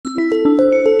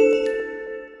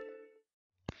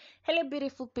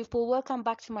beautiful people. Welcome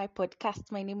back to my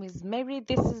podcast. My name is Mary.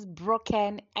 This is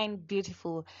Broken and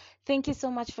Beautiful. Thank you so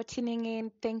much for tuning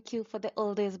in. Thank you for the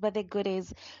oldies but the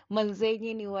goodies. Manze,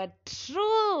 nyinyi wa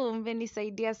true.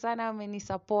 Mmenisaidia sana,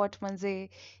 mmenisupport manze.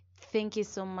 Thank you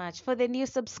so much. For the new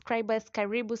subscribers,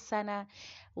 karibu sana.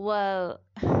 Well,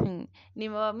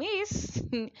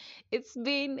 nimewamiss. It's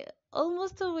been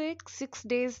almost a week, 6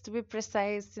 days to be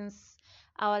precise, since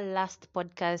our last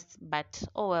podcast, but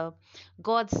oh well,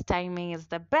 God's timing is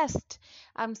the best.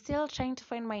 I'm still trying to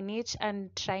find my niche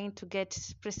and trying to get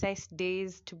precise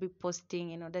days to be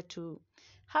posting in order to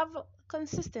have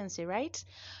consistency, right?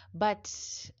 But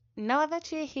now that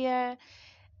we're here,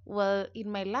 well,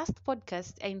 in my last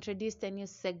podcast, I introduced a new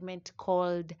segment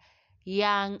called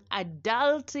Young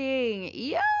Adulting.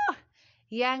 Yeah,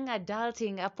 Young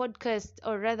Adulting, a podcast,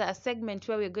 or rather a segment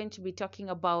where we're going to be talking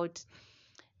about,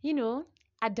 you know,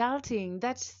 adulting,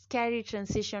 that scary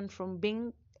transition from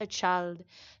being a child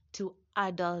to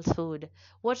adulthood.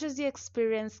 What was your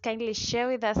experience? Kindly share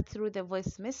with us through the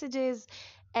voice messages,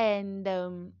 and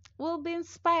we'll be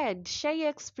inspired. Share your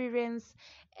experience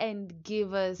and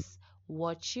give us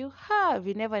what you have.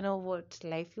 You never know what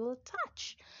life will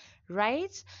touch,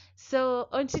 right? So,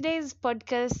 on today's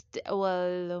podcast,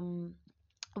 well,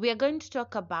 we are going to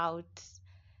talk about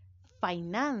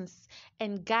finance.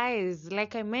 And guys,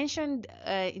 like I mentioned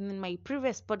in my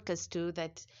previous podcast too,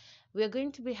 that we are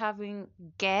going to be having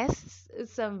guests,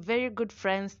 some very good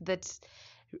friends that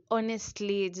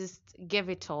honestly just give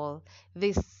it all.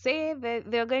 They say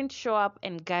that they're going to show up,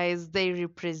 and guys, they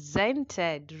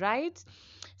represented, right?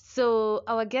 So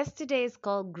our guest today is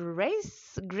called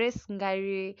Grace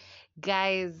Ngari.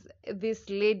 Guys, this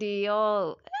lady,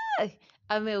 all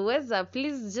ameweza.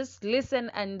 Please just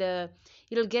listen, and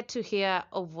you'll get to hear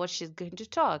of what she's going to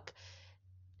talk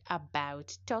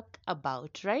about,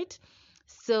 right?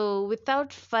 So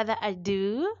without further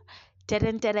ado,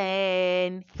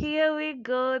 here we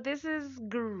go. This is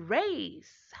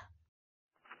Grace.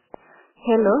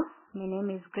 Hello, my name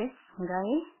is Grace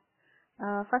Ngai.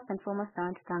 First and foremost, I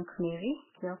want to thank Mary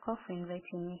Kioko for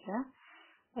inviting me here.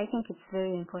 I think it's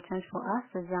very important for us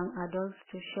as young adults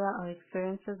to share our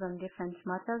experiences on different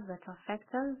matters that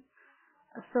affect us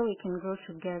so we can grow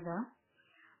together.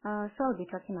 So I'll be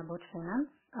talking about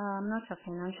finance. I'm not a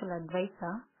financial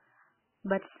advisor,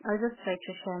 but I'll just try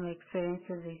to share my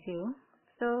experiences with you.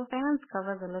 So finance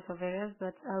covers a lot of areas,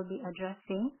 but I'll be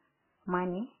addressing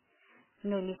money,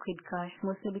 no liquid cash,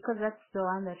 mostly because that's the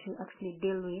one that you actually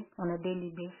deal with on a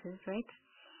daily basis, right?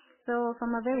 So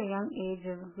from a very young age,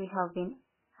 we have been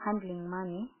handling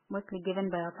money, mostly given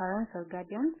by our parents or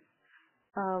guardians,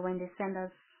 when they send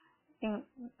us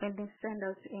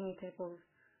any type of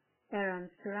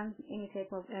errands, to run any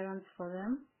type of errands for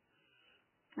them.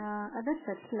 At that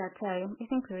particular time, I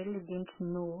think we really didn't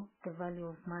know the value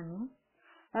of money.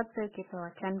 That's like if our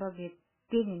candle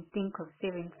didn't think of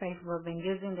saving 5 bob and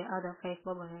using the other 5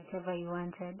 bob on whatever you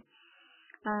wanted.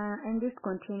 And this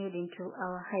continued into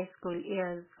our high school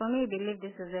years. For me, I believe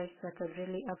this is where I started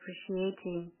really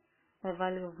appreciating the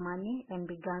value of money and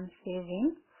began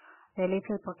saving the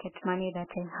little pocket money that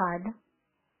I had.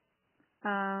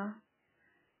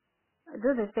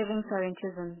 Though the savings aren't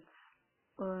used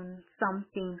on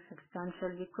something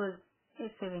substantial, because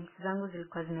savings zangu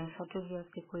zilikuwa zinaisha tu hiyo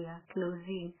siku ya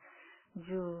closing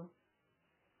juu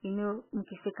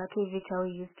mkifika tu hivi how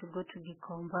we used to go to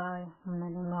Gikomba,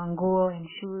 mnanunua nguo and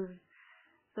shoes.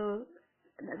 So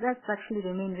that's actually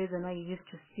the main reason why you used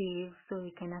to save, so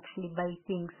we can actually buy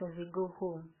things as we go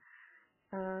home.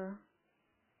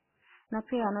 Na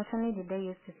pia not only did I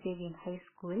used to save in high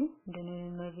school, ndio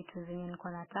ninunue vitu zenye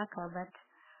nilikuwa nataka, but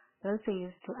I also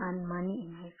used to earn money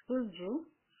in high school juu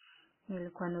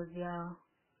nilikuwa nauzia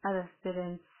other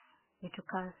students vitu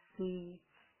kaa sweets,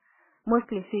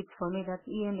 mostly sweets for me. That's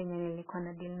hiyo ndio nilikuwa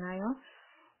na deal nayo.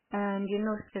 And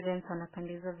students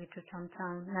wanapendeza vitu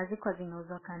tam na ziko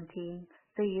zinauzwa canteen,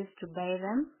 so you used to buy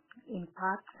them in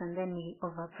packs and then we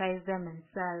overprice them and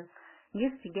sell. You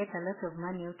used to get a lot of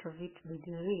money out of it, by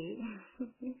the way.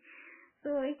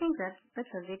 So I think that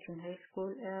was it in high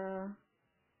school.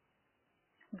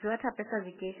 Juu hata pesa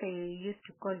zikiisha, you used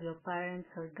to call your parents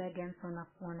or guardians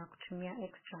wanakutumia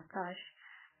extra cash.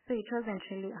 So it wasn't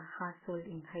really a hassle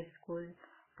in high school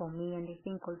for me, and I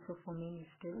think also for many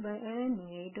still. But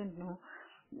anyway, I don't know.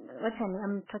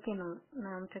 I'm talking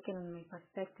on my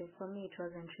perspective. For me, it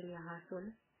wasn't really a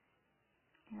hassle.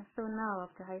 Yeah, so now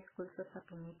after high school, sasa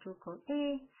tumetuko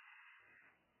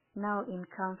now in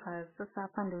campus. Sasa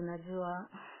hapa ndo unajua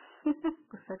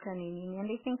kusota ni nini.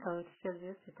 And I think our teachers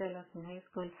used to tell us in high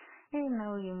school, Hey,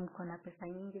 now mko na pesa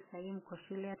nyingi sahii, mko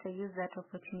shule, hata use that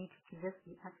opportunity to just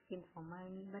be asking for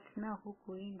money, but now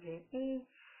huku nje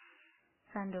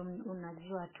sasa ndo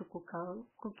unajua tu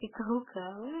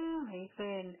kukikauka. My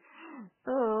friend.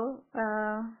 So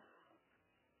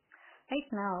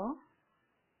right now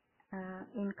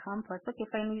in campus, okay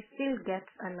fine, we still get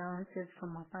allowances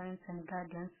from our parents and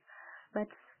guardians, but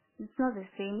it's not the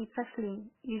same. It's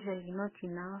actually usually not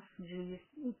enough.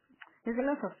 There's a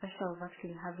lot of pressure of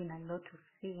actually having a lot of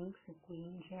things huku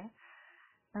nje.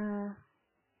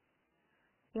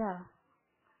 Yeah,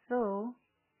 so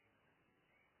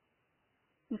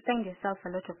you find yourself a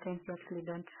lot of times you actually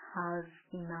don't have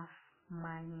enough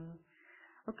money.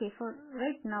 Okay, for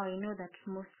right now, I know that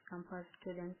most campus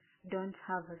students don't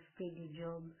have a steady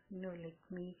job. Like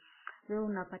me, they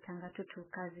unapatanga tu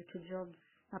kazi to jobs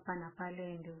hapa na pale,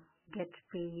 and you get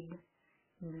paid.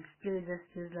 You still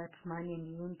just use that money and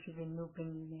you won't even know when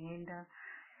imeenda.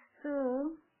 So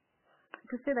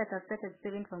to say that I've started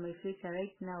saving for my future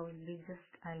right now will be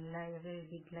just a lie, a very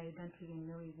big lie. I don't even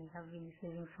know if I have any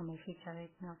savings for my future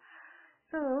right now.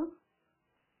 So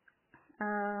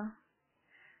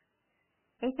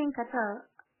I think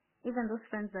even those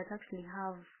friends that actually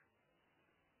have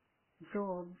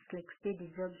jobs, like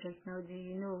steady jobs right now, do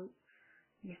you know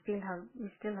you still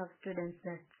have students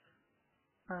that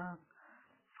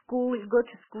go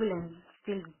to school and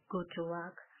still go to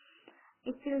work.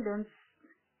 I still don't.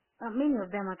 Many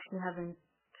of them actually haven't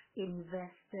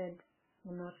invested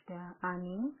in what they're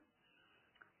earning.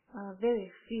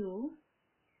 Very few.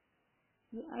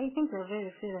 I think there are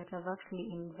very few that have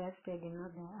actually invested in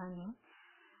what they're earning.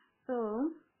 So,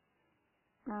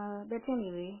 but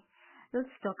anyway,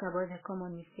 let's talk about the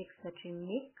common mistakes that we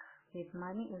make with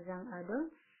money as young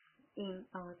adults in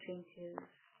our 20s.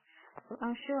 So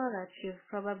I'm sure that you've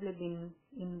probably been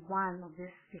in one of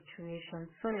these situations.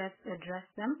 So let's address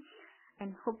them,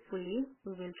 and hopefully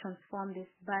we will transform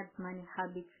these bad money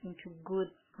habits into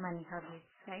good money habits,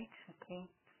 right?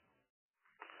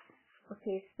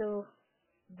 Okay, so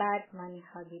bad money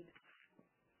habits.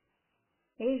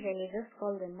 I usually just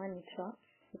call them money traps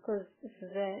because this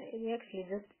is where we actually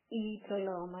just eat all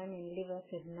our money and leave us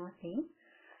with nothing.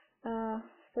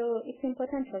 So it's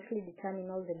important to actually determine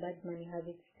all the bad money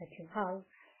habits that you have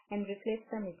and replace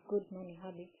them with good money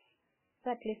habits.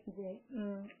 So at least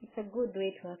it's a good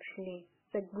way to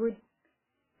it's a good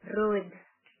road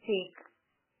to take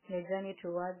the journey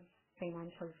towards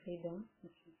financial freedom.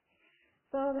 Okay.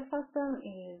 So the first one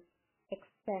is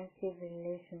expensive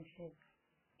relationships.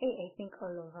 I think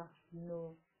all of us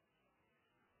know.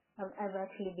 I've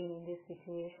actually been in this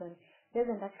situation.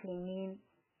 Doesn't actually mean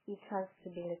it has to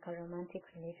be like a romantic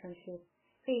relationship.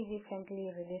 Crazy friendly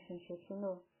relationships,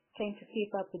 trying to keep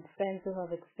up with friends who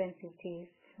have expensive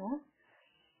tastes.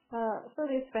 So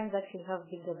these friends actually have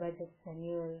bigger budgets than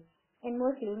yours. And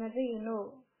mostly,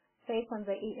 say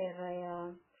kwanza hii era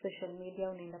ya social media,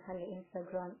 unaenda pale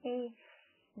Instagram,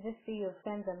 just see your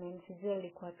friends sijui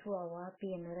alikuwa tu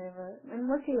wapi and whatever. And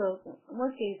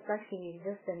mostly it's actually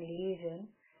just an illusion.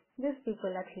 These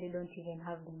people actually don't even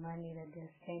have the money that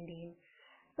they're spending.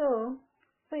 So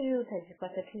you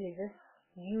utajipata tu you're just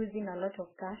using a lot of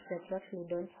cash that you actually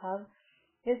don't have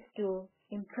just to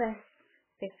impress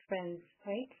these friends,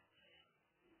 right?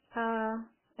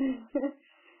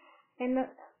 And I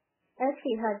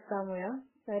actually heard somewhere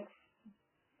that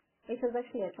it was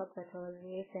actually a talk that I was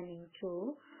listening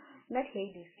to. That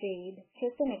lady said,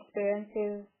 chasing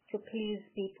experiences to please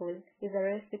people is a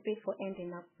recipe for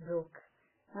ending up broke.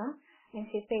 And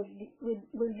she said,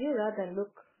 would you rather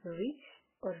look rich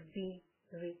or be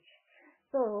rich?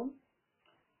 So,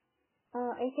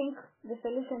 I think the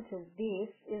solution to this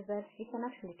is that you can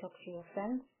actually talk to your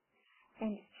friends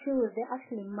and choose. They're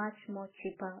actually much more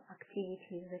cheaper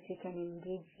activities that you can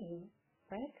engage in,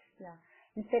 right? Yeah.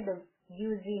 Instead of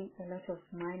using a lot of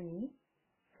money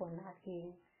for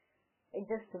nothing,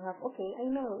 just to have, I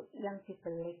know young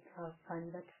people like to have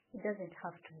fun, but it doesn't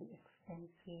have to be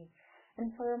expensive.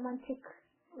 And for romantic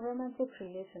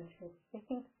relationships, I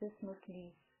think this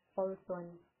mostly falls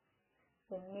on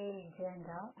the male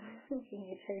gender. when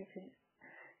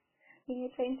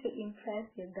you're trying to impress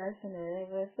your girlfriend or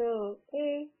whatever. So,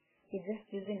 you're just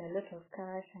using a lot of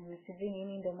cash and sijui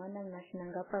nini, ndio maana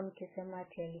mnashinanga hapa mkisema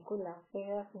ati alikula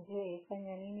fare sijui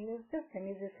ifanya nini. There's just an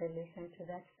easy solution to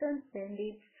that. Don't spend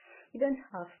it. You don't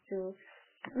have to.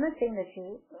 I'm not saying that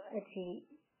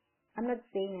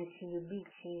you be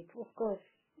cheap. Of course,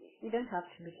 you don't have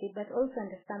to be cheap, but also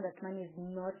understand that money is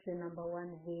not the number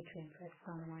one way to impress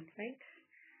someone, right?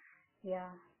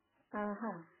 Yeah.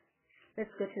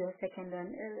 Let's go to the second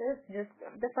one.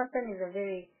 The first one is a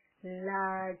very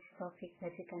large topic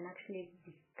that you can actually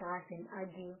discuss and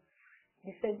argue.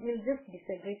 You'll just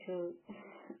disagree to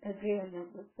agree on a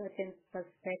certain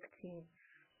perspective.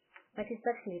 But it's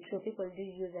actually true. People do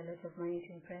use a lot of money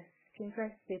to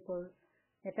impress people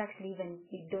that actually even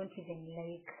you don't even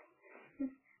like.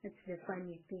 That's the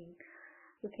funny thing.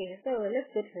 Okay, so let's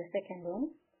go to the second one.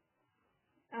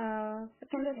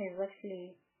 Second one is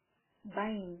actually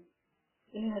buying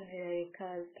luxury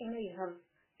cars. I know you have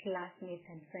classmates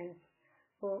and friends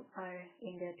who are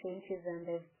in their 20s and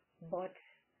they've bought,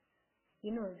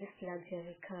 just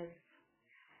luxury cars.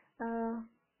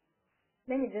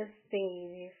 Let me just say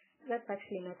this. That's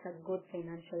actually not a good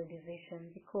financial decision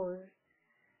because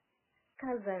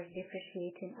cars are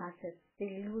depreciating assets.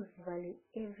 They lose value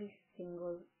every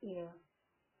single year.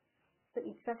 So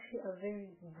it's actually a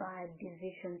very bad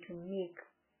decision to make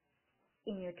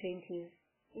in your 20s.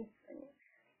 It's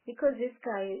because this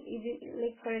car,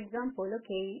 like for example,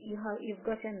 okay, you've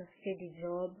gotten a steady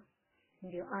job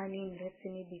and you're earning, let's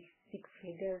say maybe 6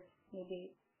 figures,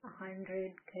 maybe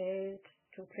 100K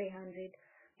to 300.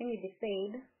 Then you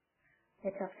decide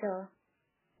that after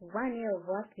 1 year of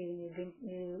working,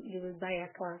 you will buy a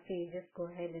car. So you just go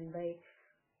ahead and buy.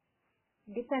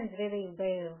 Depends whether you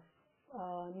buy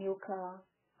a new car,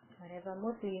 whatever.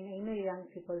 Mostly, I know young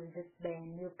people just buy a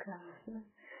new car.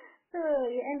 So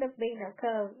you end up buying a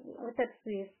car. What that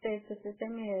we say to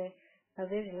a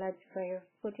very large price,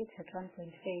 put it at 1.5.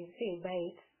 So you buy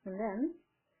it, and then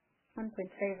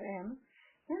 1.5M.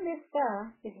 Then this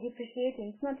car is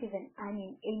depreciating. It's not even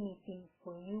earning anything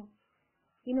for you.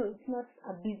 It's not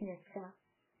a business car.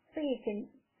 So you can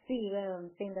see where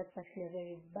I'm saying that's actually a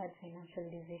very bad financial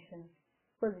decision.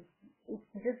 Because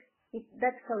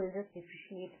that car will just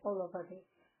depreciate all over it.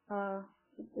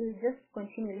 It will just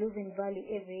continue losing value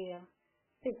every year.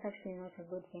 So it's actually not a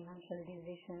good financial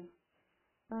decision.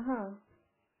 The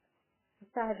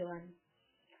third one,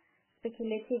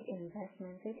 speculative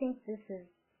investments. I think this is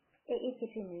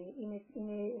in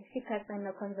a fika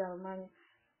sana kwanza among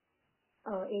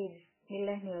our age,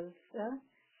 millennials.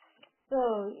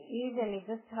 So usually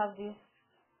just have this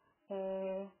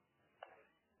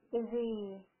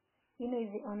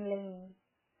easy online,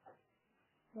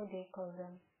 what do you call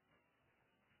them?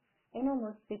 I know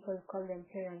most people call them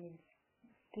pyramid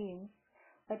schemes,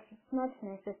 but it's not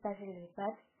necessarily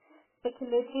that.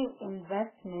 Speculative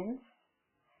investments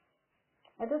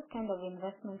are those kind of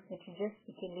investments that you just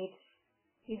speculate.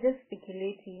 You're just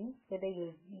speculating whether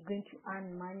you're going to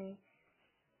earn money.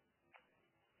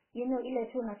 Ile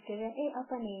tu unafikiria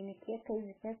hapa nikiweka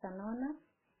hizi pesa naona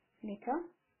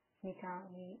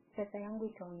pesa yangu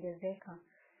itaongezeka.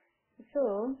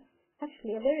 So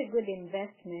actually a very good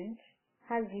investment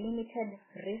has limited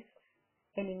risks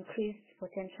and increased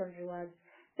potential rewards.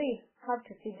 So you have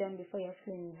to sit down before you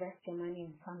actually invest your money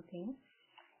in something.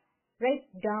 Write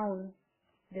down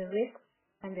the risks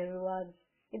and the rewards.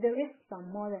 If the risks are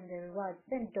more than the rewards,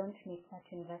 then don't make that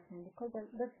investment because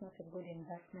that's not a good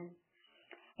investment.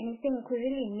 And I think we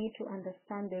really need to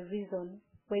understand the reason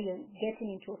why you're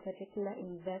getting into a particular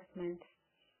investment.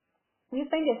 When you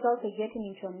find yourself getting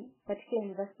into a particular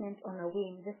investment on a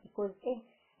whim just because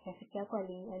rafiki yako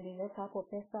alileta hapo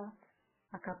pesa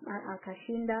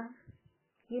akashinda,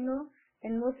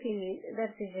 and mostly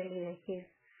that's usually the case,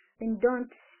 then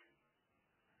don't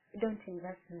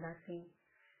invest in that thing.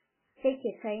 Take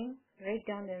your time, write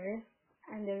down the risks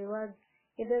and the rewards.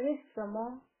 If the risks are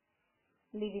more,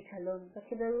 leave it alone. But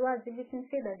if the rewards, if you can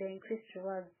say that they increased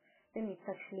rewards, then it's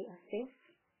actually a safe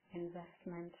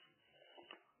investment.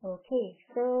 Okay,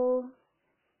 so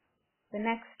the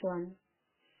next one.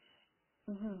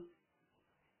 What am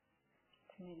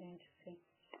I going to say?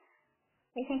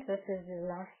 I think this is the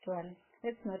last one.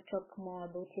 Let's not talk more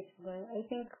about it, but I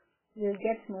think we'll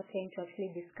get more time to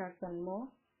actually discuss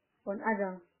on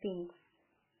other things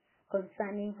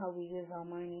concerning how we use our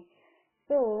money.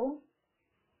 So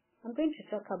I'm going to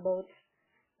talk about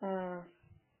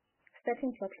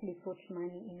starting to actually put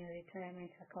money in a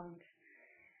retirement account.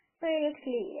 So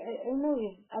I know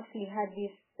we've actually had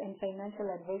this and financial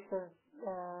advisors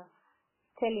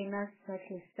telling us to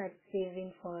actually start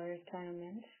saving for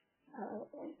retirement,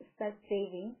 start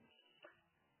saving.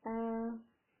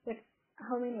 But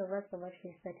how many of us have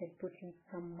actually started putting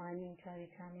some money into a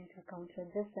retirement account or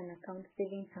just an account,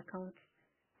 savings account?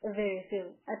 Very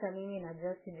few. Hata mimi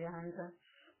najua sijaanza.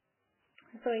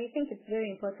 So I think it's very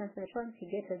important that once you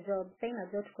get a job, saying a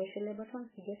job question, but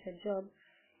once you get a job,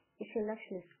 you should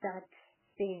actually start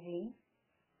saving.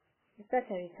 Start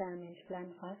a retirement plan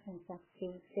first and start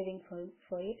saving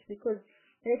for it, because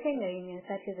by the time you're in your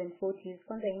 30s and 40s,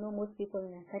 because I know most people in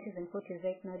their 30s and 40s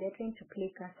right now, they're trying to play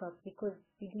catch up because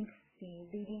they didn't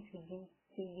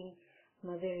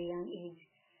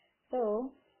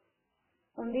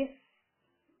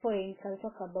point, I'll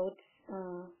talk about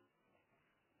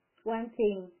one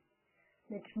thing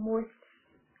that most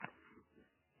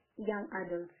young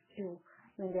adults do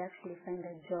when they actually find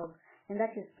a job, and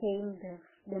that is paying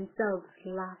themselves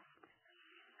last.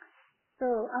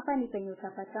 So hapa ni penye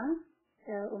utapata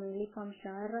umelipa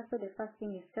mshahara. So the first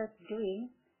thing you start doing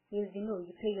is,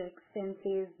 you pay your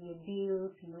expenses, your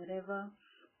bills, whatever.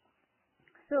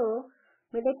 So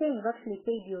by the time you've actually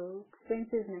paid your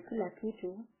expenses na kila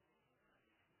kitu,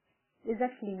 there's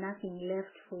actually nothing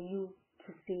left for you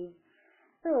to save.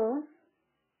 So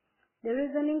the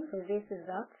reasoning for this is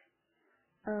that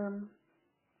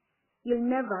you'll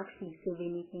never actually save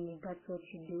anything if that's what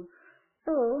you do.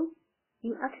 So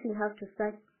you actually have to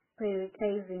start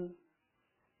prioritizing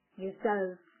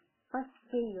yourself. First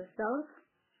pay yourself,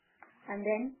 and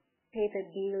then pay the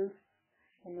bills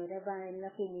and whatever, and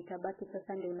nothing itabaki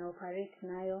sasa ndio unaoperate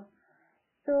nayo.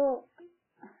 So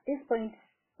this point,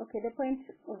 the point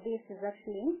of this is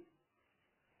actually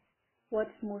what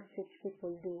most rich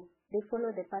people do. They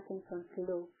follow the Parkinson's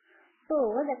law. So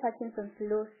what the Parkinson's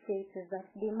law states is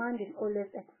that demand will always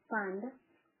expand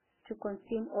to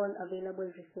consume all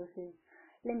available resources.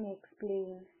 Let me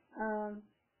explain.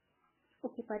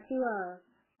 Ukipatiwa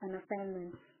an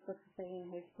assignment for in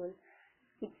high school,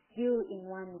 it's due in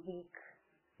 1 week.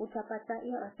 Utapata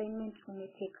your assignment will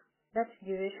take that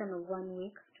duration of 1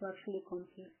 week to actually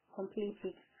complete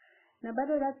it. Now,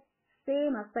 but that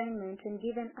same assignment, when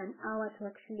given an hour to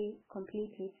actually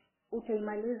complete it,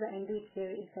 utaimaliza and do it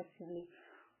very effectively.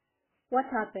 What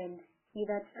happened is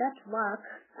that work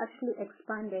actually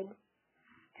expanded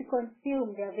to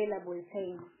consume the available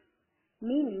time,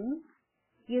 meaning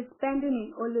your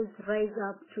spending will always rise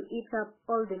up to eat up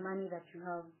all the money that you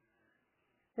have.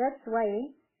 That's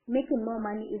why making more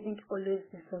money isn't always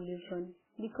the solution,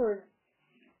 because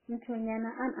mtu mwenye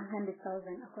ana earn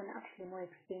 100,000 akona actually more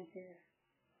expenses.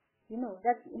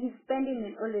 That his spending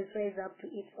will always rise up to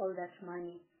eat all that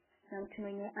money. Na mtu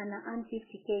mwenye ana earn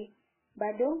 50k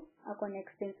bado akona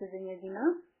expenses zenye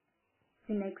zina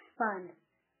expand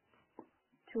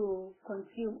to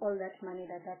consume all that money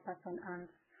that person earns.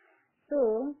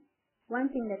 So one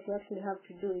thing that we actually have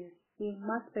to do is we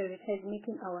must prioritize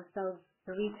making ourselves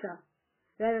richer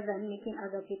rather than making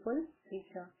other people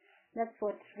richer. That's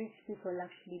what rich people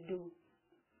actually do.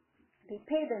 They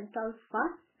pay themselves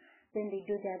first, then they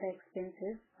do the other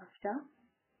expenses after,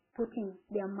 putting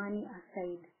their money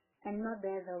aside, and not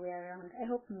the other way around. I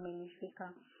hope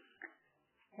mmenishika.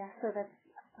 Yeah, so that's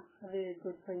a very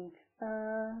good point.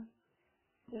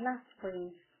 Last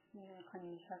point,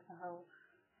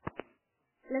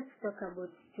 let's talk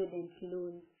about student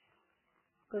loans,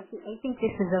 because I think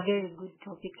this is a very good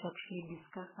topic to actually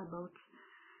discuss about.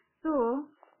 So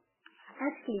I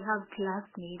actually have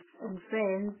classmates and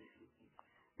friends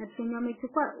that when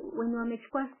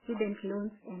wamechukua student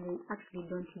loans and they actually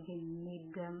don't even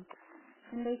need them.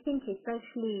 And I think it's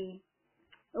actually,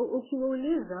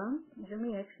 ukiwauliza,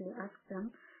 Jimmy actually asked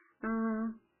them,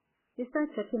 they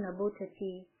start talking about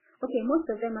it. Okay, most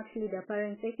of them actually, their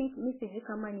parents, I think Mrs.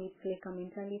 Kamani, it's like a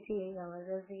mentality ya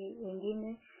wazazi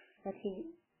wengine that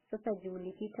sasa juu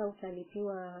ulipita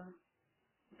utalipiwa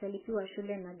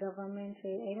shule na government.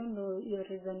 I don't know your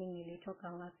reasoning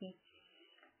ilitoka wapi,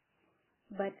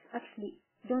 but actually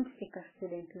don't take a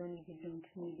student loan if you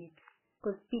don't need it,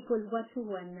 because watu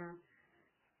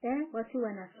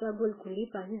wana struggle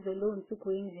kulipa hizo loans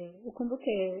huko nje.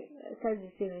 Ukumbuke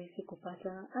kazi si rahisi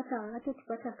kupata, hata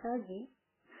ukipata kazi.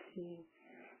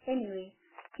 Anyway,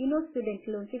 student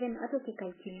loans, even hata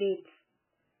ukicalculate,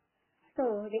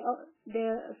 so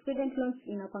the student loans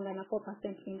inakwanga na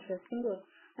 4% interest, ndio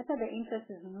hata the interest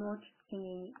is not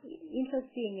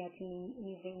interest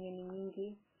yenye ni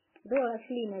nyingi, though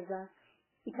actually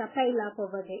ita pile up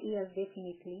over the years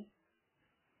definitely,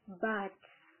 but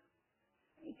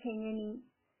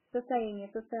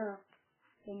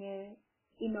yenye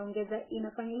inaongeza,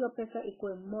 inafanya hiyo pesa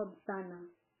ikuwe mob sana,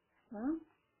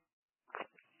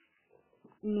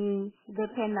 ni the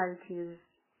penalties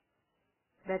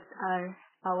that are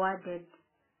awarded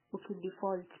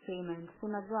ukidefault payments.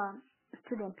 Unajua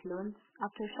student loans,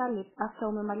 after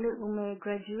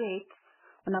umegraduate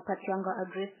unapatianga a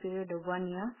grace period of 1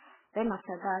 year, then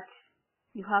after that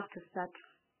you have to start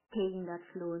paying that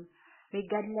loan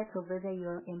regardless of whether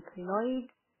you're employed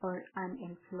or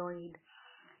unemployed.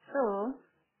 So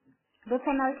the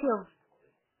penalty of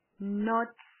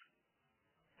not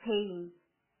paying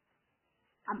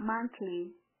a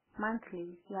monthly,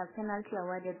 penalty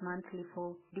awarded monthly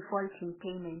for defaulting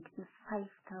payment is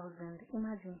 5,000.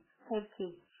 Imagine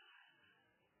 5k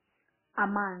a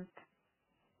month.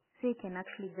 So you can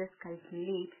actually just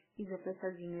calculate hizo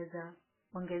pesa zinaweza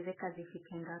ongezeka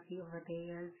zifike ngapi over the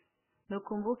years. Na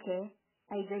ukumbuke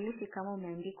haijalishi kama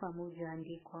umeandikwa ama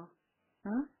hujaandikwa.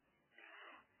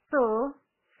 So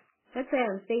that's why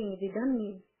I'm saying if you don't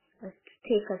need us to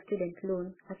take a student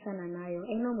loan, achana nayo.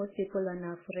 I know most people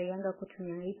wanafurahianga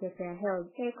kutumia hii pesa ya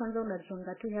HELB. Kwanza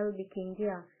unajonga tu HELB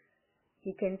ikiingia,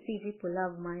 you can see people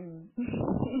have money.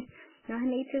 Na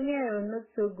wanaitumia on not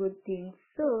so good things.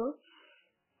 So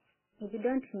if you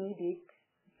don't need it,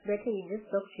 it's better you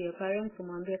just talk to your parents.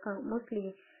 Umwambie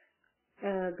mostly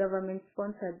government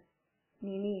sponsored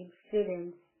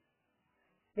students.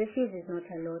 The fees is not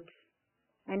a lot.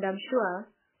 And I'm sure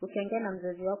ukiongea na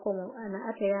mzazi wako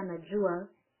hata yeye anajua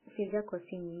fees yako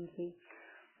si nyingi.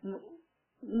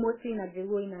 Mostly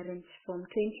najua ina range from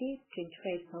 20 to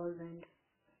 25,000.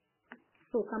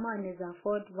 So kama wanaweza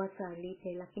afford wacha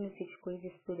alipe, lakini usichukue hizi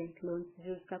student loans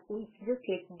it's just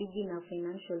like digging a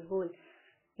financial hole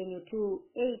yenye tu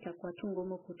itakuwa tu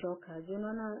ngumu kutoka.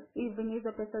 Unaona hivi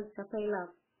hizo pesa zitapile up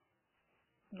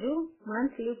juu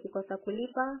monthly ukikosa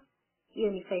kulipa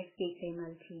hiyo ni 5k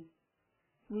penalty,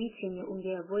 which yenye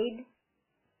ungeavoid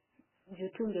juu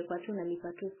tu ungekuwa tu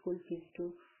unalipa tu school fees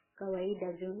tu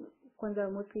kawaida. Juu kwanza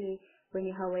mostly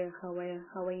wenye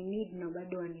hawai need na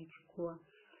bado wanaichukua.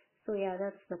 So yeah,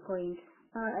 that's the point.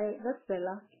 That's the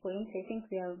last point. I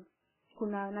think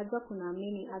najua kuna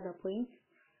many other points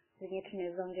zenye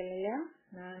tunaweza ongelelea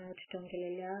na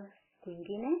tutaongelelea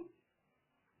kwingine.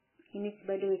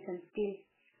 Bado we can still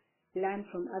learn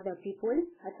from other people.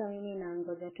 Hata mimi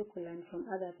naangoja tu learn from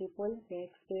other people, their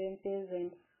experiences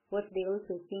and what they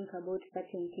also think about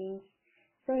certain things.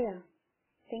 So yeah,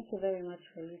 thank you very much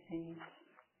for listening.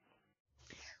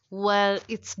 Well,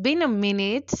 it's been a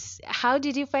minute. How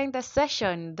did you find the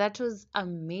session? That was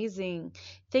amazing.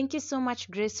 Thank you so much,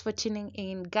 Grace, for tuning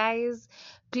in. Guys,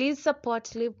 please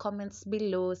support, leave comments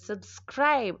below,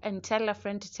 subscribe, and tell a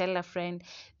friend to tell a friend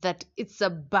that it's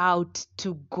about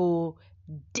to go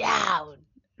down.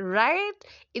 Right?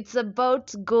 It's about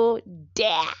to go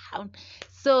down.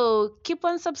 So keep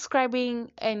on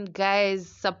subscribing, and guys,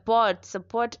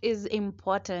 support is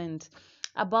important.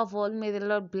 Above all, may the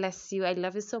Lord bless you. I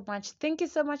love you so much. Thank you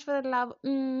so much for the love.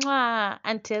 Mwah.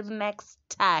 Until next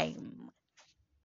time.